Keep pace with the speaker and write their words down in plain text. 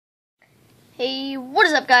Hey, what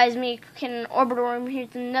is up, guys? Me, Ken Orbital. I'm here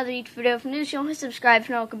with another YouTube video from this channel. Hit subscribe if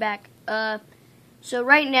you welcome back. So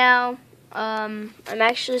right now, I'm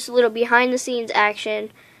actually just a little behind the scenes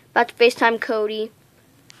action. About to FaceTime Cody.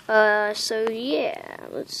 So yeah,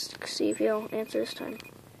 let's see if he'll answer this time.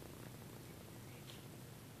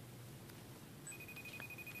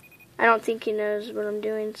 I don't think he knows what I'm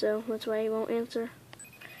doing, so that's why he won't answer.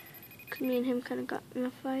 Cause me and him kind of got in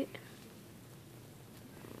a fight.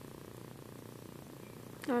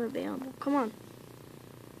 Not available. Come on.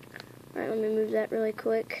 Alright, let me move that really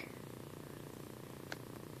quick.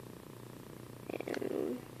 And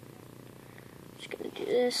I'm just gonna do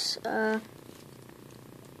this.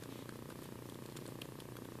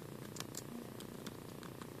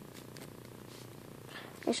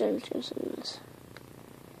 Actually, I'm just gonna do this.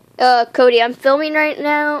 Cody, I'm filming right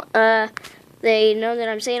now. They know that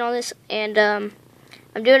I'm saying all this, and I'm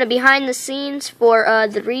doing a behind the scenes for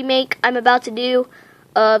the remake I'm about to do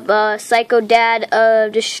of Psycho Dad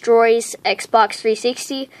Destroys Xbox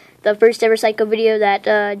 360, the first ever Psycho video that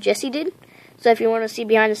Jesse did. So if you want to see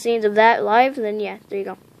behind the scenes of that live, then yeah, there you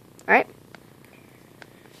go. Alright?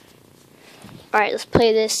 Alright, let's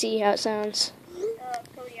play this, see how it sounds.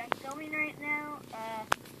 Cody, I'm filming right now.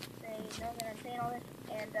 They know that I'm saying all this,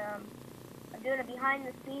 and I'm doing a behind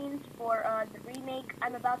the scenes for the remake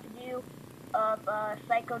I'm about to do of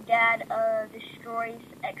Psycho Dad Destroys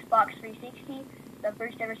Xbox 360. The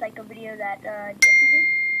first ever Psycho video that Jesse did.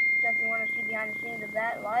 So if you want to see behind the scenes of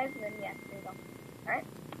that live, then yeah, there you go. Alright?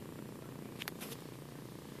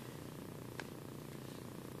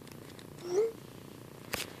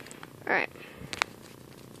 Alright.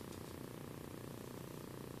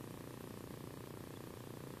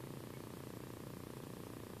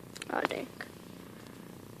 Oh, dang.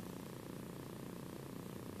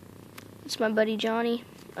 It's my buddy Johnny.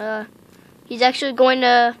 He's actually going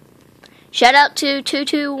to... Shout out to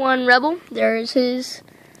 221 Rebel. There's his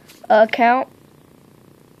account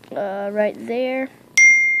right there.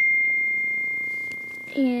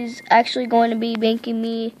 He's actually going to be making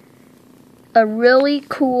me a really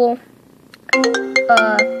cool.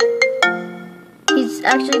 He's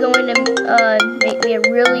actually going to make me a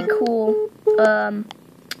really cool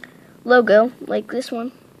logo like this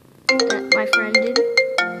one that my friend did.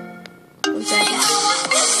 One second.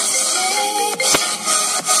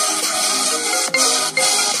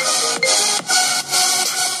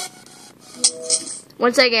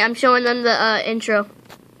 One second, I'm showing them the intro.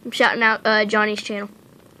 I'm shouting out Johnny's channel.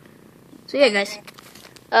 So yeah, guys.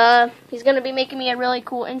 He's going to be making me a really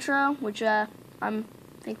cool intro, which I'm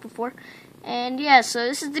thankful for. And yeah, so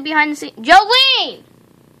this is the behind the scenes. Jolene!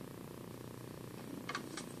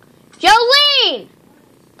 Jolene!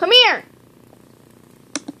 Come here!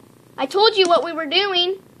 I told you what we were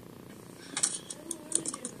doing.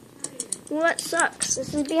 Well, that sucks.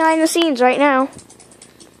 This is behind the scenes right now.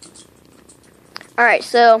 Alright,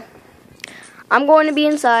 so I'm going to be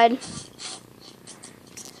inside.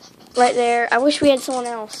 Right there. I wish we had someone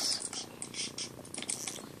else.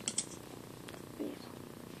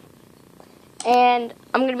 And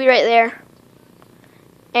I'm going to be right there.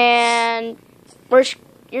 And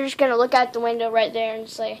you're just going to look out the window right there and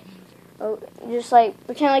say, oh, just like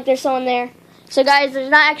pretend like there's someone there. So guys,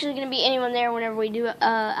 there's not actually going to be anyone there whenever we do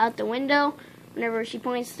out the window. Whenever she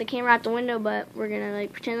points the camera out the window, but we're going to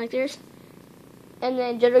like pretend like there's. And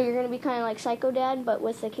then, Jodo, you're going to be kind of like Psycho Dad, but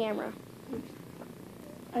with the camera.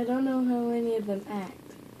 I don't know how any of them act.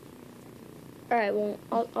 Alright, well,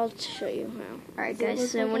 I'll show you how. Alright,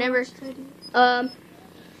 guys, so whenever...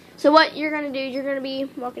 So what you're going to do is you're going to be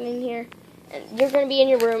walking in here, and you're going to be in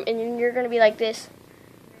your room, and then you're going to be like this.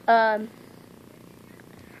 Alright,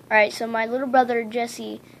 so my little brother,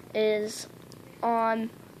 Jesse, is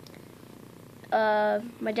on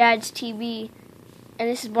my dad's TV, and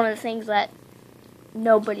this is one of the things that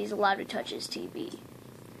nobody's allowed to touch his TV.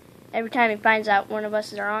 Every time he finds out one of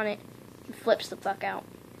us are on it, he flips the fuck out.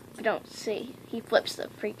 I don't see. He flips the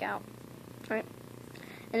freak out. Right?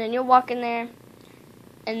 And then you'll walk in there,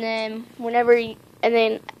 and then and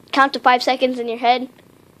then count to 5 seconds in your head,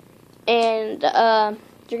 and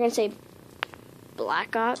you're gonna say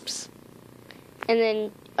Black Ops, and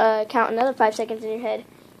then count another 5 seconds in your head.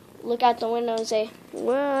 Look out the window and say,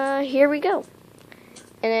 well, here we go.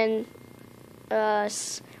 And then we're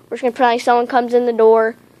just gonna pretend like someone comes in the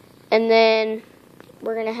door, and then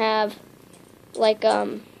we're gonna have like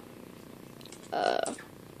and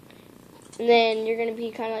then you're gonna be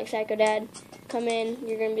kind of like Psycho Dad. Come in,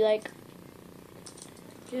 you're gonna be like,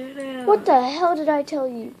 what the hell did I tell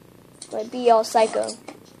you? Like, be all psycho.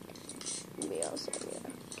 Be all psycho.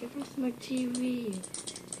 Give us my TV.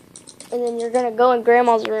 and then you're gonna go in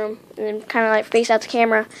Grandma's room, and then kind of like face out the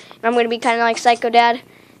camera, and I'm gonna be kind of like Psycho Dad,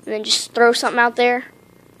 and then just throw something out there,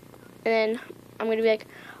 and then I'm gonna be like,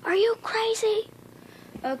 "Are you crazy?"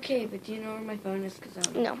 Okay, but do you know where my phone is? Cause I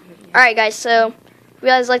don't No. All right, guys. So, if you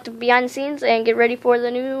guys like the behind the scenes and get ready for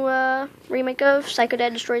the new remake of Psycho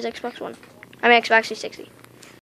Dad Destroys Xbox One. I mean Xbox 360.